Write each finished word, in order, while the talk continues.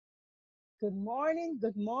Good morning,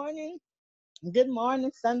 good morning, good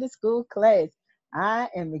morning, Sunday school class. I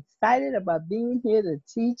am excited about being here to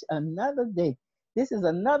teach another day. This is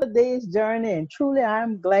another day's journey, and truly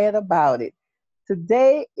I'm glad about it.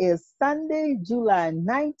 Today is Sunday, July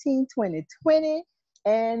 19, 2020,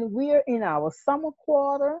 and we're in our summer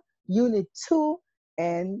quarter, Unit 2,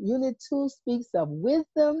 and Unit 2 speaks of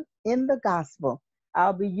wisdom in the gospel.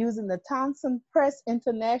 I'll be using the Thompson Press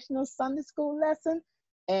International Sunday School lesson,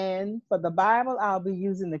 and for the Bible, I'll be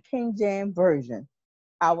using the King James Version.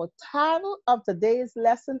 Our title of today's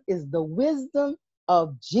lesson is The Wisdom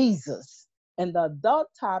of Jesus. And the adult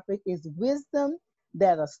topic is Wisdom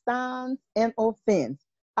that Astounds and Offends.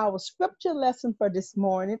 Our scripture lesson for this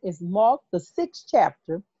morning is Mark, the 6th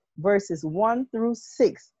chapter, verses 1 through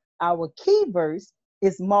 6. Our key verse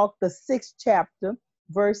is Mark, the 6th chapter,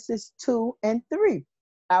 verses 2 and 3.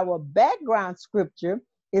 Our background scripture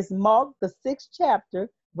is Mark, the 6th chapter,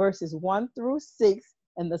 verses 1 through 6,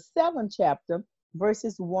 and the 7th chapter,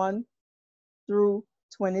 verses 1 through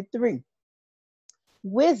 23.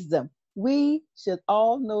 Wisdom. We should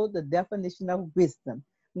all know the definition of wisdom.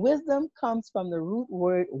 Wisdom comes from the root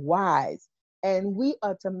word wise, and we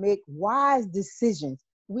are to make wise decisions.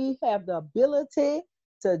 We have the ability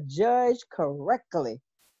to judge correctly,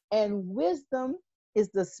 and wisdom is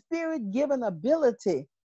the spirit given ability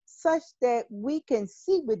such that we can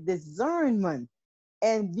see with discernment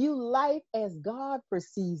and view life as God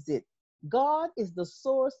perceives it. God is the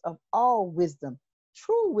source of all wisdom.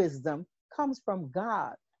 True wisdom comes from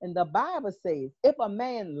God. And the Bible says, if a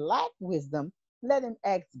man lack wisdom, let him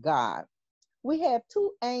ask God. We have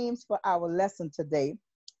two aims for our lesson today.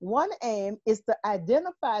 One aim is to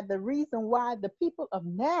identify the reason why the people of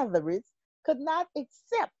Nazareth could not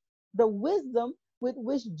accept the wisdom with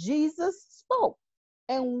which Jesus spoke.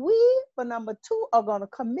 And we, for number two, are going to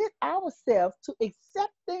commit ourselves to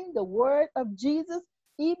accepting the word of Jesus,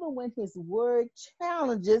 even when his word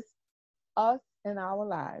challenges us in our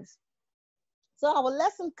lives. So our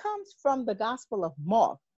lesson comes from the Gospel of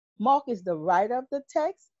Mark. Mark is the writer of the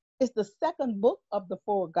text. It's the second book of the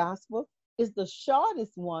four Gospels. It's the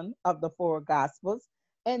shortest one of the four Gospels.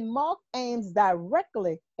 And Mark aims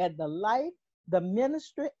directly at the life, the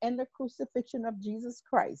ministry, and the crucifixion of Jesus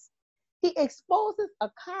Christ. He exposes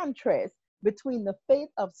a contrast between the faith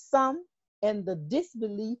of some and the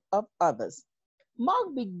disbelief of others.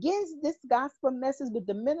 Mark begins this gospel message with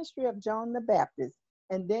the ministry of John the Baptist,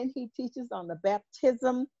 and then he teaches on the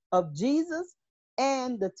baptism of Jesus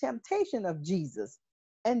and the temptation of Jesus.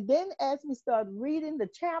 And then as we start reading the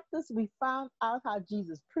chapters, we found out how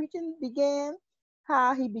Jesus' preaching began,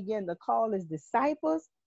 how he began to call his disciples,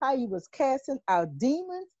 how he was casting out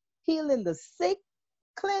demons, healing the sick,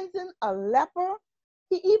 cleansing a leper.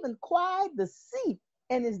 He even quieted the sea,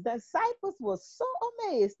 and his disciples were so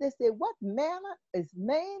amazed. They said, what manner is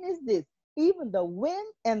man is this? Even the wind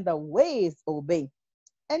and the waves obey.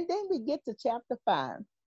 And then we get to chapter 5.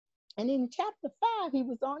 And in chapter 5, he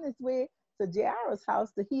was on his way to Jairus'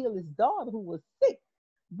 house to heal his daughter who was sick.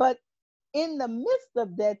 But in the midst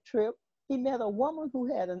of that trip, he met a woman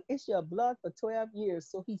who had an issue of blood for 12 years.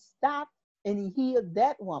 So he stopped and he healed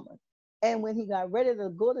that woman. And when he got ready to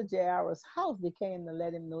go to Jairus' house, they came to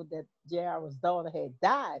let him know that Jairus' daughter had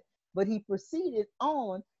died. But he proceeded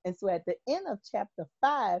on. And so at the end of chapter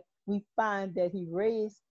 5, we find that he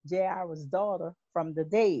raised Jairus' daughter from the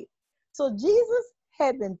dead. So Jesus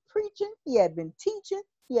had been preaching, he had been teaching,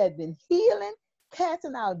 he had been healing,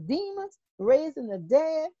 casting out demons, raising the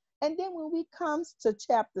dead. And then when we comes to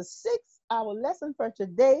chapter 6, our lesson for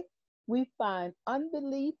today, we find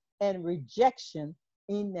unbelief and rejection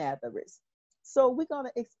in Nazareth. So we're going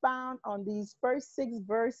to expound on these first 6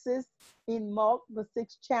 verses in Mark, the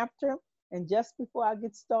 6th chapter. And just before I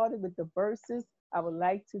get started with the verses, I would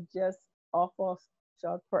like to just offer a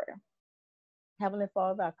short prayer. Heavenly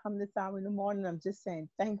Father, I come this hour in the morning. I'm just saying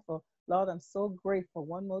thankful. Lord, I'm so grateful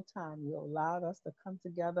one more time you allowed us to come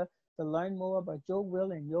together to learn more about your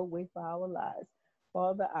will and your way for our lives.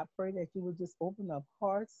 Father, I pray that you would just open up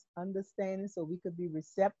hearts, understanding, so we could be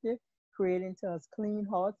receptive, creating to us clean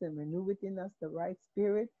hearts and renew within us the right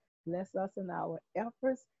spirit. Bless us in our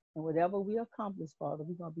efforts, and whatever we accomplish, Father,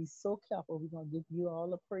 we're going to be so careful. We're going to give you all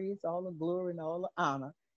the praise, all the glory, and all the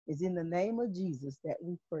honor. It's in the name of Jesus that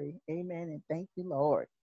we pray. Amen. And thank you, Lord.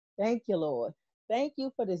 Thank you, Lord. Thank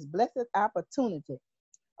you for this blessed opportunity.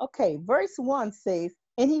 Okay, verse 1 says,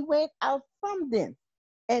 and he went out from them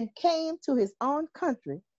and came to his own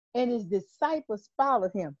country, and his disciples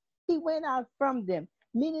followed him. He went out from them,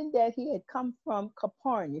 meaning that he had come from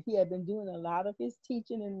Capernaum. He had been doing a lot of his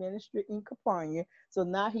teaching and ministry in Capernaum. So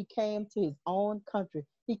now he came to his own country.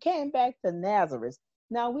 He came back to Nazareth.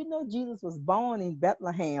 Now we know Jesus was born in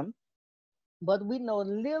Bethlehem, but we know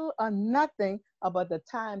little or nothing about the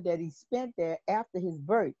time that he spent there after his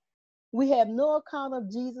birth. We have no account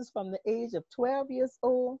of Jesus from the age of 12 years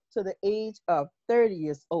old to the age of 30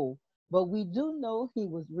 years old, but we do know he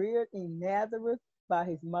was reared in Nazareth by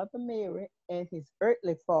his mother Mary and his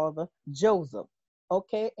earthly father Joseph.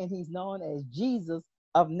 Okay, and he's known as Jesus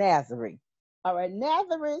of Nazareth. All right,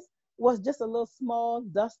 Nazareth was just a little small,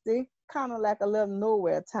 dusty, kind of like a little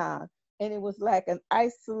nowhere town, and it was like an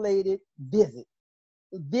isolated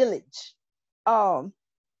village. Um,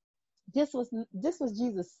 this was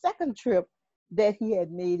Jesus' second trip that he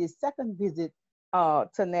had made, his second visit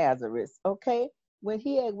to Nazareth. Okay, when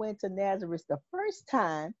he had went to Nazareth the first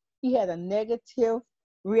time, he had a negative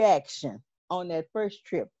reaction on that first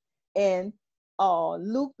trip. And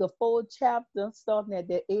Luke, the fourth chapter, starting at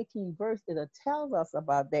the 18th verse, it tells us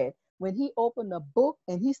about that. When he opened the book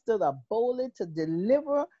and he stood up boldly to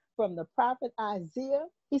deliver from the prophet Isaiah,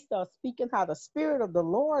 he started speaking how the Spirit of the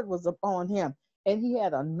Lord was upon him, and he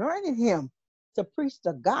had anointed him to preach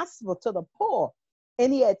the gospel to the poor,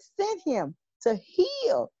 and he had sent him to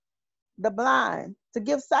heal the blind, to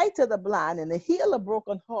give sight to the blind, and to heal the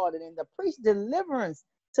brokenhearted, and to preach deliverance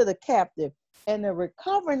to the captive, and the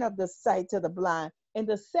recovering of the sight to the blind, and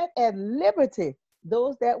to set at liberty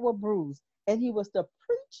those that were bruised. And he was to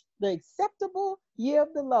preach the acceptable year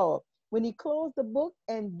of the Lord. When he closed the book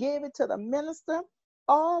and gave it to the minister,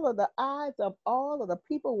 all of the eyes of all of the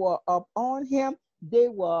people were up on him. They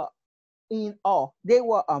were in awe. They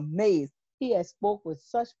were amazed. He had spoke with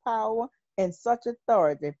such power and such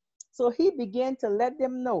authority. So he began to let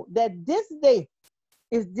them know that this day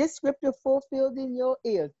is this scripture fulfilled in your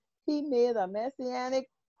ears. He made a messianic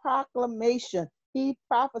proclamation. He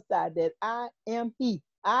prophesied that I am he.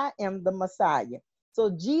 I am the Messiah.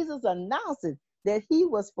 So Jesus announces that he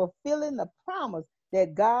was fulfilling the promise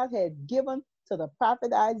that God had given to the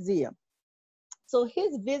prophet Isaiah. So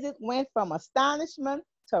his visit went from astonishment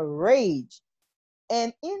to rage.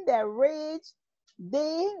 And in that rage,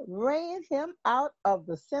 they ran him out of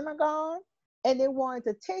the synagogue, and they wanted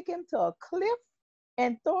to take him to a cliff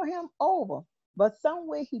and throw him over. But some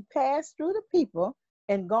way he passed through the people,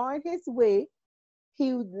 and going his way,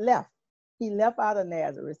 he left. He left out of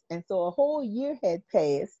Nazareth. And so a whole year had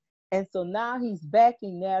passed. And so now he's back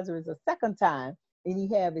in Nazareth a second time, and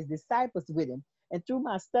he have his disciples with him. And through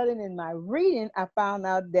my studying and my reading, I found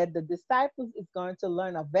out that the disciples is going to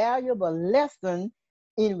learn a valuable lesson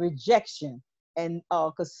in rejection. And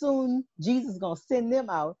because soon Jesus is going to send them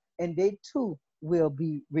out, and they too will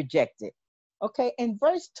be rejected. Okay, and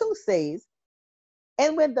verse 2 says,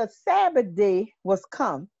 and when the Sabbath day was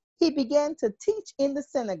come, he began to teach in the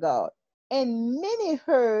synagogue, and many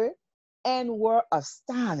heard and were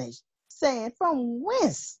astonished, saying, from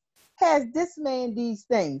whence has this man these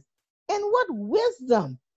things? And what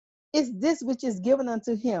wisdom is this which is given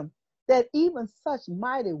unto him, that even such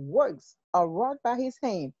mighty works are wrought by his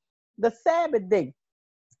hand? The Sabbath day.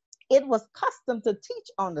 It was custom to teach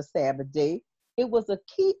on the Sabbath day. It was a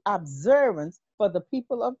key observance for the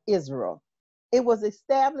people of Israel. It was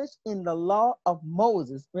established in the law of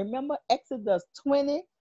Moses. Remember Exodus 20,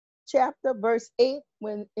 chapter verse 8,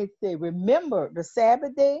 when it said, remember the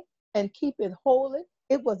Sabbath day and keep it holy.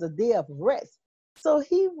 It was a day of rest. So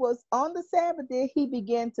he was on the Sabbath day, he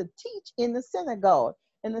began to teach in the synagogue.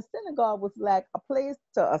 And the synagogue was like a place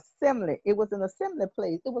to assembly. It was an assembly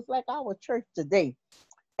place. It was like our church today.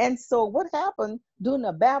 And so what happened during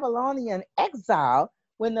the Babylonian exile,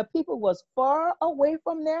 when the people was far away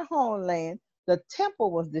from their homeland, the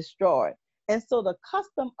temple was destroyed. And so the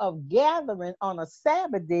custom of gathering on a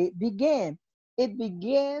Sabbath day began. It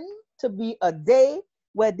began to be a day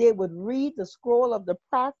where they would read the scroll of the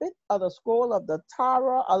prophet or the scroll of the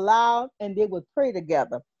Torah aloud, and they would pray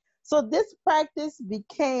together. So this practice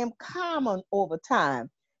became common over time,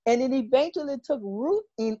 and it eventually took root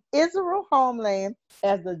in Israel homeland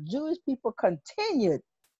as the Jewish people continued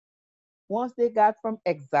once they got from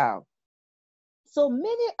exile. So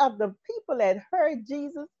many of the people that heard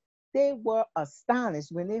Jesus, they were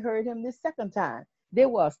astonished when they heard him this second time. They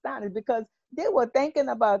were astonished because they were thinking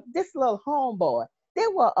about this little homeboy. They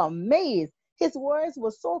were amazed. His words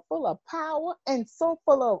were so full of power and so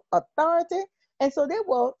full of authority. And so they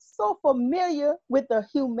were so familiar with the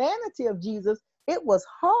humanity of Jesus, it was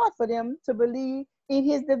hard for them to believe in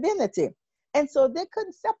his divinity. And so they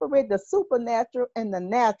couldn't separate the supernatural and the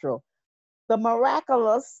natural, the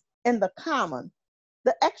miraculous and the common,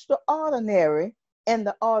 the extraordinary and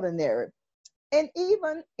the ordinary. And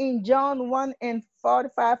even in John 1 and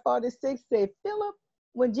 45, 46, say Philip,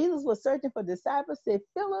 when Jesus was searching for disciples, say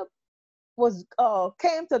Philip was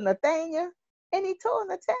came to Nathanael And he told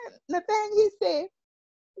Nathanael, he said,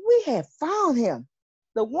 we have found him,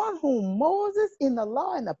 the one whom Moses in the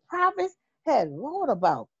law and the prophets had wrote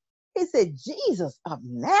about. He said, Jesus of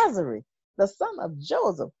Nazareth, the son of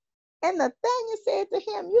Joseph. And Nathanael said to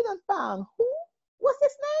him, you done found who? What's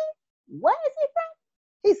his name? Where is he from?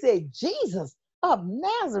 He said, Jesus of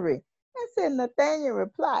Nazareth. And said Nathanael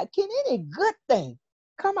replied, can any good thing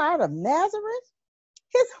come out of Nazareth?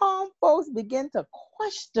 His home folks began to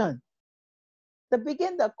question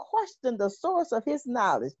the source of his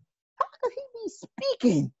knowledge. How could he be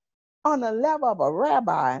speaking on the level of a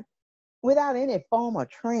rabbi without any formal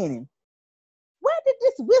training? Where did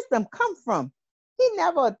this wisdom come from? He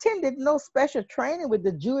never attended no special training with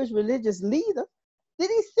the Jewish religious leaders. Did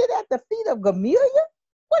he sit at the feet of Gamaliel?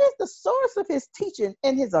 What is the source of his teaching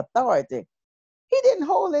and his authority? He didn't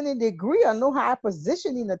hold any degree or no high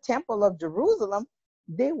position in the temple of Jerusalem.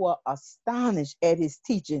 They were astonished at his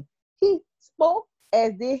teaching. He spoke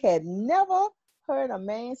as they had never heard a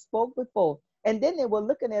man spoke before. And then they were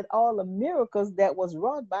looking at all the miracles that was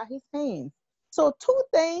wrought by his hands. So two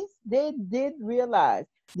things they did realize.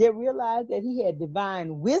 They realized that he had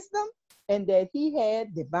divine wisdom and that he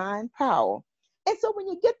had divine power. And so when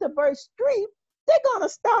you get to verse 3, they're going to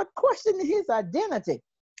start questioning his identity.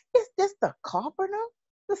 Is this the carpenter,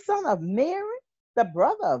 the son of Mary, the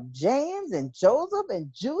brother of James and Joseph and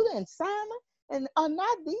Judah and Simon? And are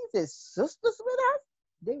not these his sisters with us?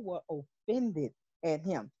 They were offended at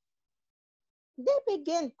him. They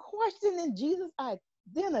began questioning Jesus'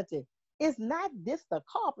 identity. Is not this the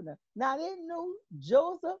carpenter? Now they knew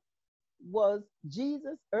Joseph was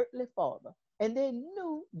Jesus' earthly father, and they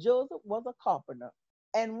knew Joseph was a carpenter.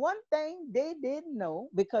 And one thing they didn't know,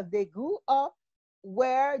 because they grew up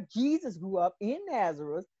where Jesus grew up in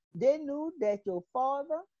Nazareth, they knew that your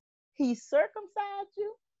father, he circumcised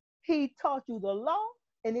you, he taught you the law,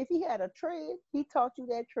 and if he had a trade, he taught you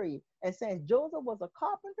that trade. And since Joseph was a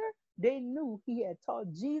carpenter, they knew he had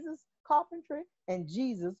taught Jesus carpentry, and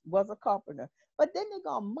Jesus was a carpenter. But then they're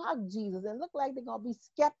going to mock Jesus and look like they're going to be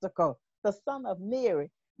skeptical, the son of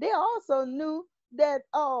Mary. They also knew that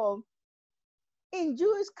in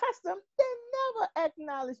Jewish custom, they never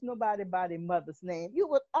acknowledged nobody by their mother's name. You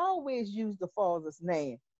would always use the father's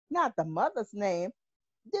name, not the mother's name.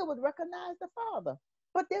 They would recognize the father,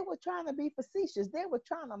 but they were trying to be facetious. They were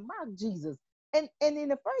trying to mock Jesus. And in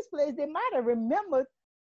the first place, they might have remembered,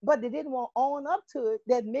 but they didn't want to own up to it,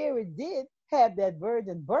 that Mary did have that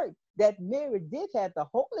virgin birth, that Mary did have the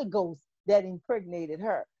Holy Ghost that impregnated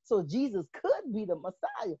her. So Jesus could be the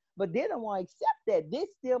Messiah, but they don't want to accept that. They're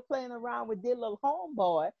still playing around with their little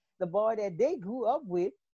homeboy, the boy that they grew up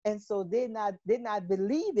with. And so they're not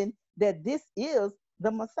believing that this is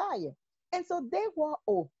the Messiah. And so they were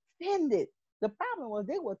offended. The problem was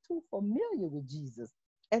they were too familiar with Jesus,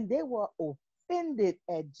 and they were offended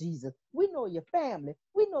at Jesus. We know your family.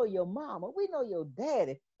 We know your mama. We know your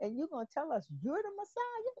daddy. And you're going to tell us you're the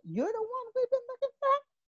Messiah? You're the one we've been looking for?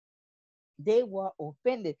 They were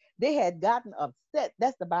offended. They had gotten upset.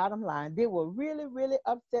 That's the bottom line. They were really, really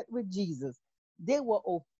upset with Jesus. They were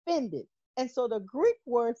offended. And so the Greek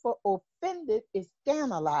word for offended is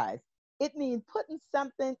scandalized. It means putting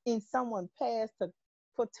something in someone's past to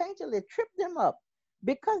potentially trip them up.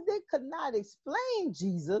 Because they could not explain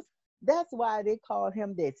Jesus, that's why they called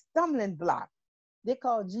him their stumbling block. They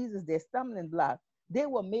called Jesus their stumbling block. They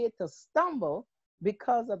were made to stumble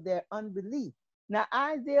because of their unbelief. Now,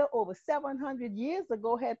 Isaiah over 700 years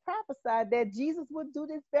ago had prophesied that Jesus would do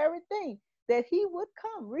this very thing, that he would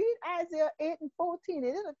come. Read Isaiah 8:14, and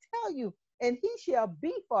it'll tell you, and he shall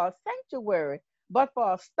be for a sanctuary, but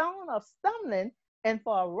for a stone of stumbling and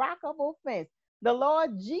for a rock of offense. The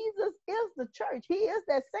Lord Jesus is the church. He is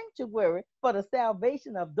that sanctuary for the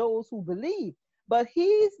salvation of those who believe. But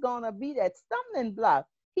he's going to be that stumbling block.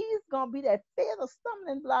 He's going to be that fatal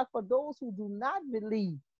stumbling block for those who do not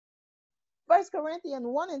believe. 1 Corinthians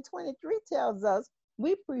 1:23 tells us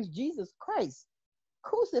we preach Jesus Christ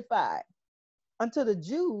crucified. Unto the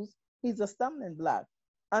Jews, he's a stumbling block.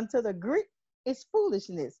 Unto the Greek, it's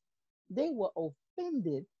foolishness. They were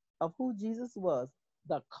offended of who Jesus was,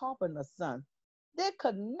 the carpenter's son. They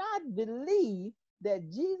could not believe that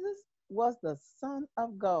Jesus was the Son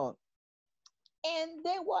of God. And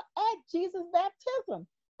they were at Jesus' baptism.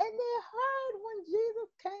 And they heard when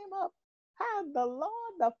Jesus came up, how the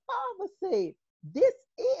Lord the Father said, this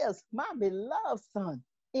is my beloved Son,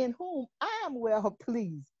 in whom I am well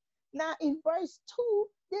pleased. Now in verse 2,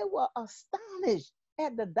 they were astonished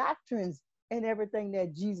at the doctrines and everything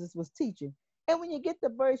that Jesus was teaching. And when you get to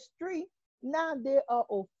verse 3, now they are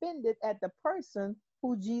offended at the person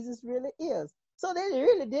who Jesus really is. So they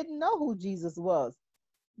really didn't know who Jesus was.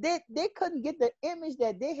 They couldn't get the image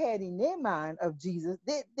that they had in their mind of Jesus.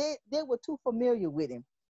 They were too familiar with him.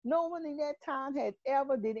 No one in that time had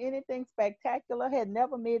ever did anything spectacular, had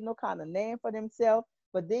never made no kind of name for themselves,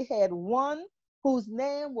 but they had one whose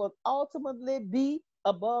name will ultimately be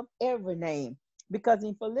above every name. Because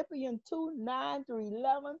in Philippians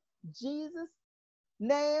 2:9-11, Jesus'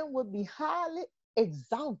 name would be highly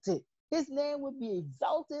exalted. His name would be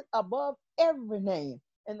exalted above every name.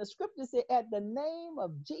 And the scripture said, at the name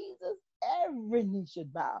of Jesus, every knee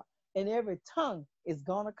should bow and every tongue is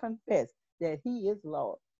going to confess that he is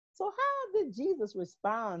Lord. So how did Jesus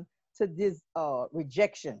respond to this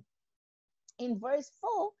rejection? In verse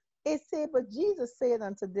 4, it said, but Jesus said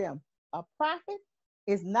unto them, a prophet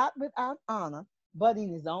is not without honor, but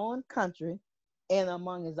in his own country and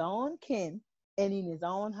among his own kin and in his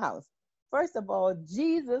own house. First of all,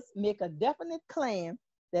 Jesus make a definite claim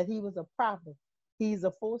that he was a prophet. He's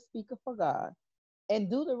a full speaker for God. And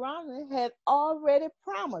Deuteronomy had already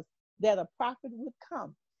promised that a prophet would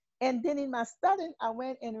come. And then in my study, I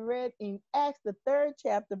went and read in Acts, the 3rd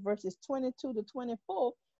chapter, verses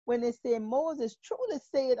 22-24, when it said, Moses truly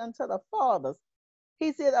said unto the fathers,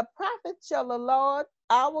 he said, a prophet shall the Lord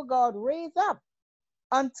our God raise up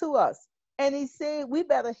unto us. And he said, we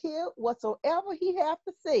better hear whatsoever he hath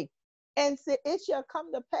to say. And said, it shall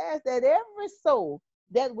come to pass that every soul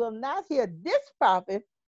that will not hear this prophet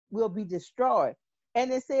will be destroyed.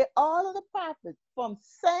 And it said, all of the prophets from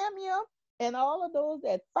Samuel and all of those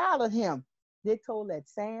that followed him, they told that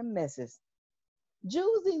same message.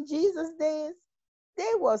 Jews in Jesus' days,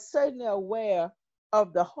 they were certainly aware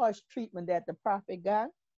of the harsh treatment that the prophet got.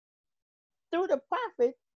 Through the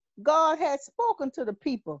prophet, God had spoken to the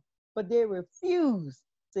people, but they refused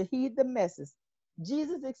to heed the message.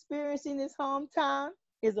 Jesus' experience in his hometown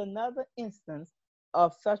is another instance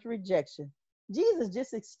of such rejection. Jesus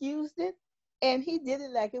just excused it, and he did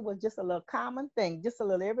it like it was just a little common thing, just a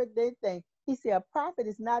little everyday thing. He said, a prophet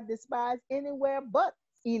is not despised anywhere but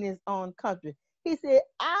in his own country. He said,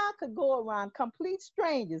 I could go around complete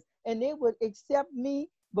strangers, and they would accept me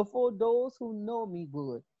before those who know me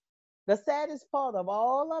would. The saddest part of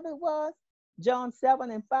all of it was, John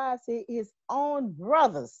 7:5 said, his own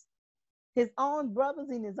brothers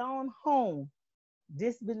in his own home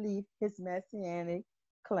disbelieved his messianic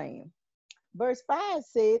claim. Verse 5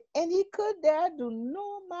 said, and he could there do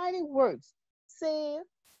no mighty works, save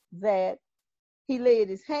that he laid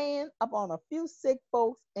his hand upon a few sick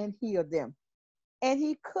folks and healed them. And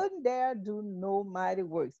he couldn't there do no mighty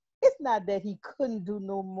works. It's not that he couldn't do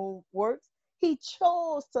no more works. He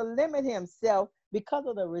chose to limit himself because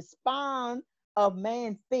of the response of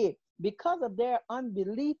man's faith, because of their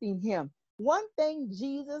unbelief in him. One thing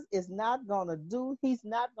Jesus is not going to do, he's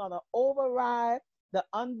not going to override the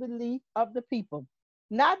unbelief of the people.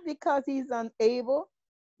 Not because he's unable,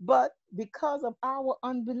 but because of our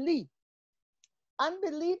unbelief.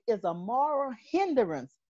 Unbelief is a moral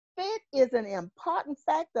hindrance. Faith is an important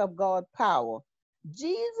factor of God's power.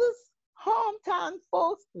 Jesus' hometown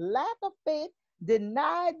folks' lack of faith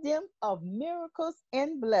denied them of miracles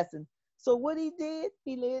and blessings. So what he did,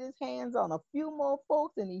 he laid his hands on a few more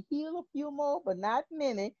folks and he healed a few more, but not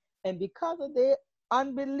many. And because of their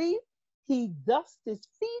unbelief, he dusted his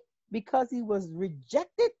feet because he was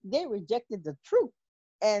rejected. They rejected the truth.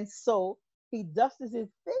 And so he dusted his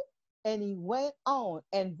feet and he went on.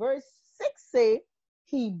 And verse 6 says,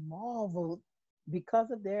 he marveled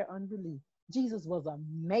because of their unbelief. Jesus was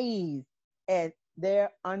amazed at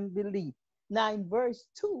their unbelief. Now in verse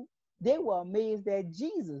 2, they were amazed at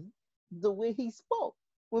Jesus, the way he spoke.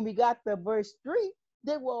 When we got to verse 3,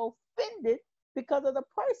 they were offended because of the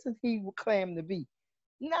person he claimed to be.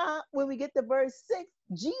 Now, when we get to verse 6,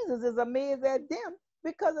 Jesus is amazed at them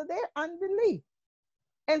because of their unbelief.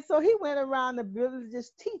 And so he went around the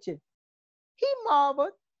villages teaching. He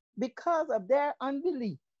marveled because of their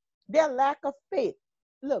unbelief, their lack of faith.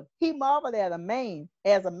 Look, he marveled as a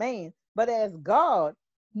man, but as God,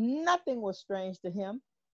 nothing was strange to him.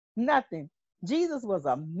 Nothing. Jesus was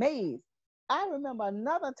amazed. I remember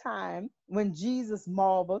another time when Jesus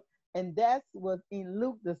marveled, and that was in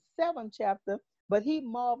Luke, the 7th chapter, but he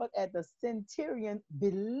marveled at the centurion's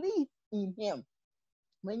belief in him.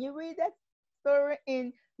 When you read that story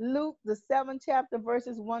in Luke, the 7th chapter,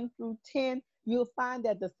 verses 1-10, you'll find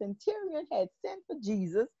that the centurion had sent for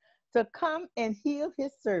Jesus to come and heal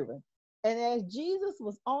his servant. And as Jesus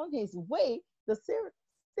was on his way, the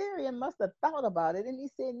Syrian must have thought about it. And he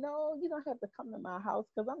said, no, you don't have to come to my house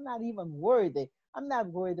because I'm not even worthy. I'm not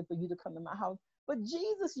worthy for you to come to my house. But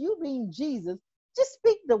Jesus, you being Jesus, just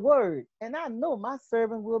speak the word. And I know my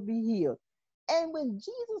servant will be healed. And when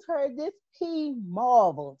Jesus heard this, he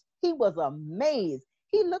marveled. He was amazed.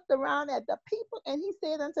 he looked around at the people and he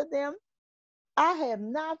said unto them, I have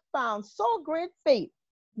not found so great faith,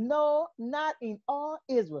 no, not in all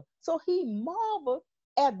Israel. So he marveled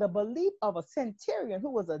at the belief of a centurion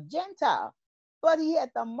who was a Gentile, but he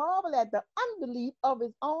had to marvel at the unbelief of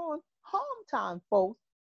his own hometown folks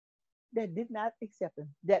that did not accept him,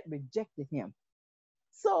 that rejected him.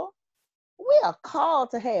 So we are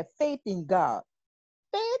called to have faith in God.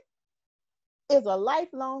 Faith is a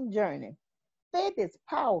lifelong journey. Faith is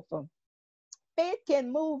powerful. Faith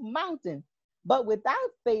can move mountains, but without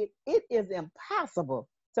faith, it is impossible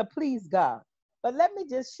to please God. But let me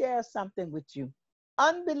just share something with you.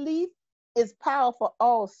 Unbelief is powerful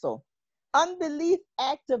also. Unbelief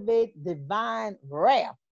activates divine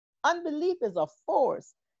wrath. Unbelief is a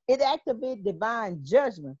force. It activates divine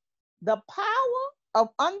judgment. The power of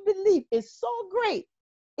unbelief is so great,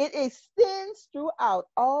 it extends throughout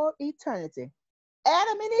all eternity.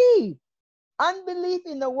 Adam and Eve, unbelief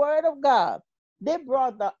in the word of God, they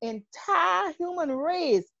brought the entire human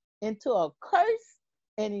race into a curse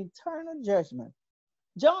and eternal judgment.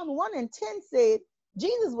 John 1 and 10 said,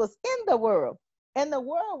 Jesus was in the world, and the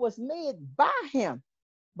world was made by him,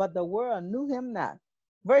 but the world knew him not.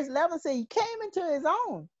 Verse 11 said, he came into his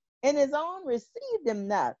own, and his own received him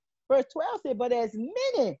not. Verse 12 said, but as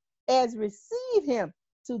many as received him,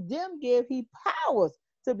 to them gave he powers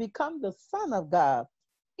to become the Son of God,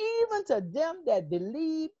 even to them that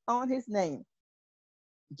believe on his name.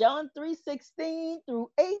 John 3:16 through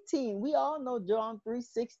 18. We all know John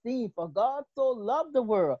 3:16. For God so loved the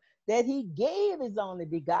world that he gave his only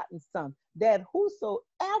begotten Son, that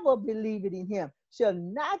whosoever believeth in him shall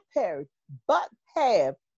not perish, but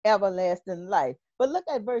have everlasting life. But look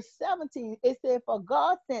at verse 17. It said, for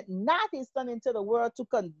God sent not his Son into the world to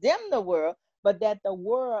condemn the world, but that the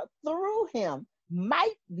world through him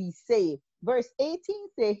might be saved. Verse 18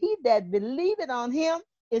 said, he that believeth on him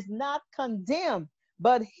is not condemned,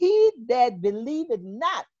 but he that believeth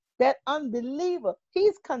not, that unbeliever,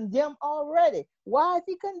 he's condemned already. Why is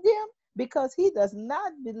he condemned? Because he does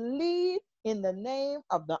not believe in the name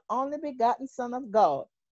of the only begotten Son of God.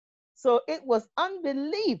 So it was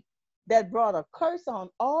unbelief that brought a curse on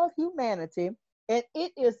all humanity, and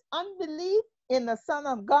it is unbelief in the Son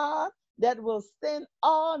of God that will send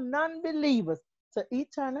all non-believers to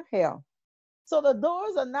eternal hell. So the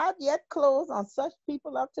doors are not yet closed on such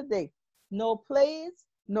people of today. No place,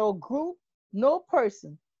 no group, no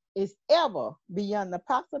person is ever beyond the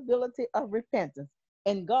possibility of repentance,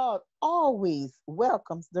 and God always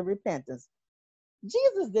welcomes the repentance.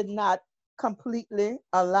 Jesus did not completely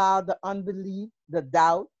allow the unbelief, the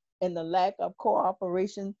doubt, and the lack of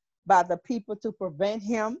cooperation by the people to prevent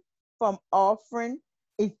him from offering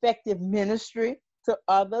effective ministry to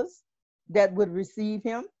others that would receive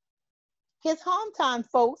him. His hometown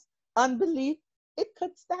folks' unbelief, it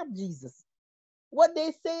could stop Jesus. What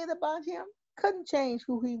they said about him couldn't change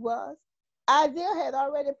who he was. Isaiah had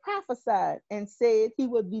already prophesied and said he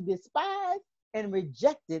would be despised and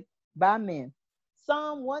rejected by men.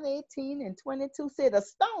 Psalm 118 and 22 said, a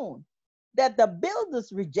stone that the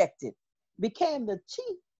builders rejected became the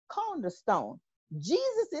chief cornerstone.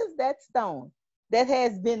 Jesus is that stone that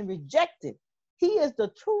has been rejected. He is the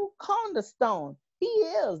true cornerstone. He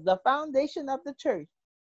is the foundation of the church.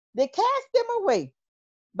 They cast him away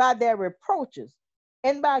by their reproaches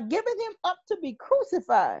and by giving him up to be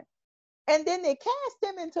crucified. And then they cast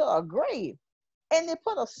him into a grave, and they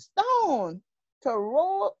put a stone to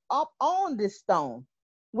roll up on this stone,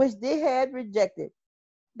 which they had rejected,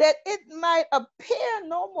 that it might appear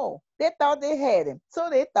no more. They thought they had him. So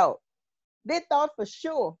they thought. They thought for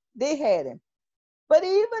sure they had him. But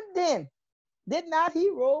even then, did not he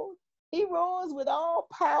rose? He rose with all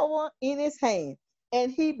power in his hand,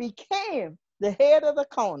 and he became the head of the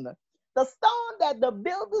corner. The stone that the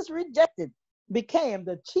builders rejected became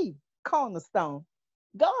the chief cornerstone.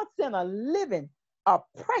 God sent a living, a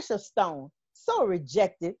precious stone, so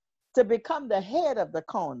rejected, to become the head of the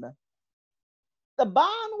corner. The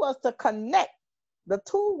bond was to connect the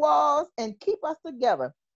two walls and keep us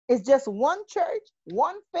together. It's just one church,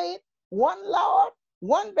 one faith, one Lord,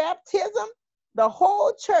 one baptism, the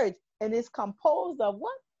whole church, and it's composed of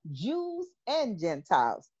what? Jews and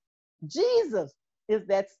Gentiles. Jesus is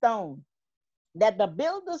that stone that the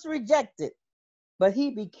builders rejected, but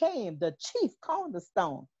he became the chief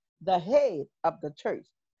cornerstone, the head of the church.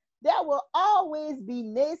 There will always be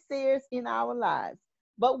naysayers in our lives,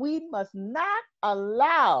 but we must not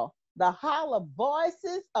allow the hollow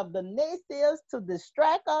voices of the naysayers to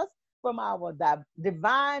distract us from our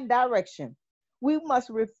divine direction. We must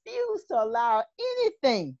refuse to allow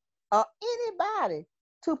anything or anybody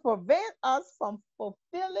to prevent us from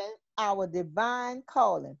fulfilling our divine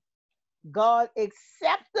calling. God's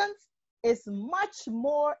acceptance is much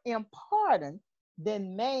more important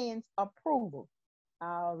than man's approval.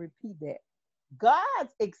 I'll repeat that.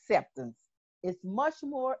 God's acceptance is much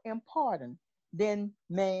more important than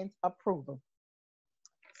man's approval.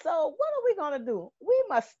 So, what are we going to do? We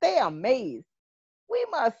must stay amazed. We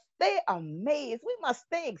must stay amazed. We must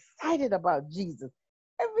stay excited about Jesus.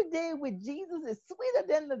 Every day with Jesus is sweeter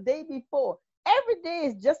than the day before. Every day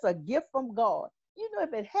is just a gift from God. You know,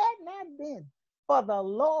 if it had not been for the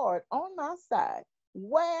Lord on my side,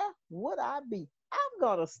 where would I be? I'm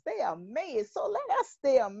going to stay amazed. So let us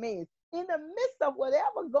stay amazed. In the midst of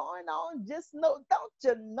whatever going on, just know, don't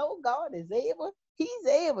you know God is able? He's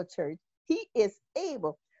able, church. He is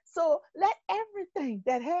able. So let everything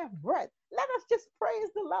that have breath, let us just praise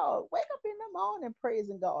the Lord. Wake up in the morning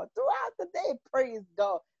praising God. Throughout the day, praise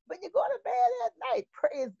God. When you go to bed at night,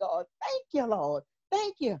 praise God. Thank you, Lord.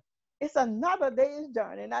 Thank you. It's another day's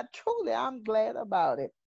journey, and I'm glad about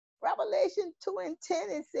it. Revelation 2 and 10,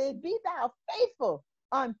 it says, be thou faithful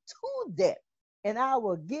unto death, and I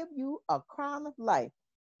will give you a crown of life.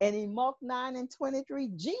 And in Mark 9 and 23,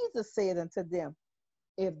 Jesus said unto them,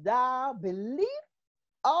 if thou believe,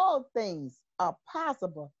 all things are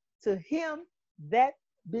possible to him that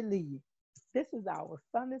believes. This is our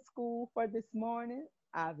Sunday school for this morning.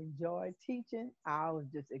 I've enjoyed teaching. I was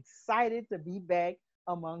just excited to be back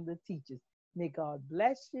among the teachers. May God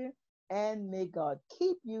bless you and may God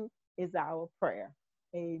keep you is our prayer.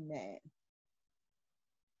 Amen.